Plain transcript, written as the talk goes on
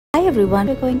Hi everyone,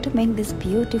 we're going to make this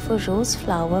beautiful rose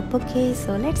flower bouquet.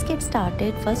 So let's get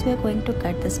started. First we're going to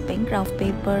cut this pink graph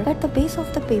paper, cut the base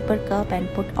of the paper cup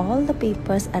and put all the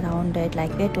papers around it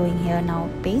like we're doing here. Now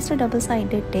paste a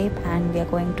double-sided tape and we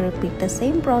are going to repeat the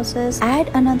same process.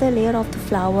 Add another layer of the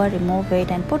flower, remove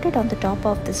it and put it on the top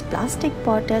of this plastic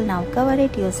bottle. Now cover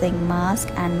it using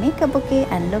mask and make a bouquet,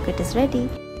 and look, it is ready.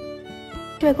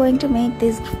 We are going to make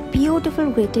this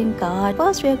beautiful greeting card.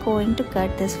 First we are going to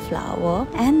cut this flower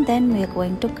and then we are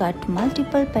going to cut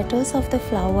multiple petals of the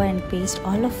flower and paste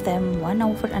all of them one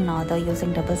over another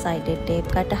using double-sided tape.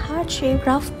 Cut a heart-shaped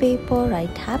graph paper,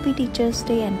 write Happy Teacher's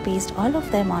Day and paste all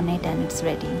of them on it, and it's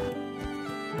ready.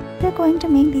 We are going to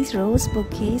make these rose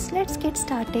bouquets. Let's get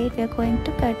started. We are going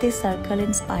to cut this circle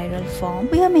in spiral form.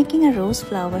 We are making a rose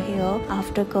flower here.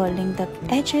 After curling the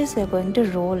edges, we are going to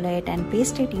roll it and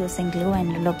paste it using glue,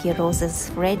 and look, your rose is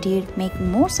ready. Make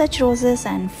more such roses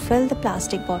and fill the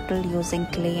plastic bottle using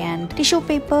clay and tissue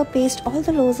paper. Paste all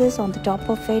the roses on the top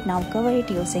of it. Now cover it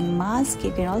using mask.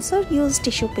 You can also use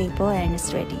tissue paper and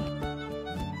it's ready.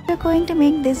 We are going to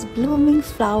make these blooming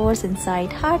flowers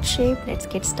inside heart shape. Let's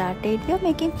get started. We are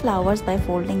making flowers by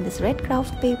folding this red graph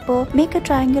paper. Make a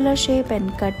triangular shape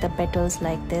and cut the petals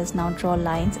like this. Now draw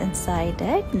lines inside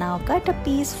it. Now cut a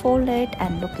piece, fold it,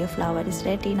 and look, your flower is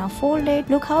ready. Now fold it.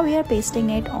 Look how we are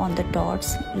pasting it on the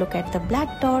dots. Look at the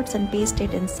black dots and paste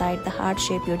it inside the heart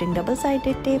shape using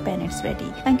double-sided tape, and it's ready.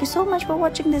 Thank you so much for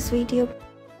watching this video.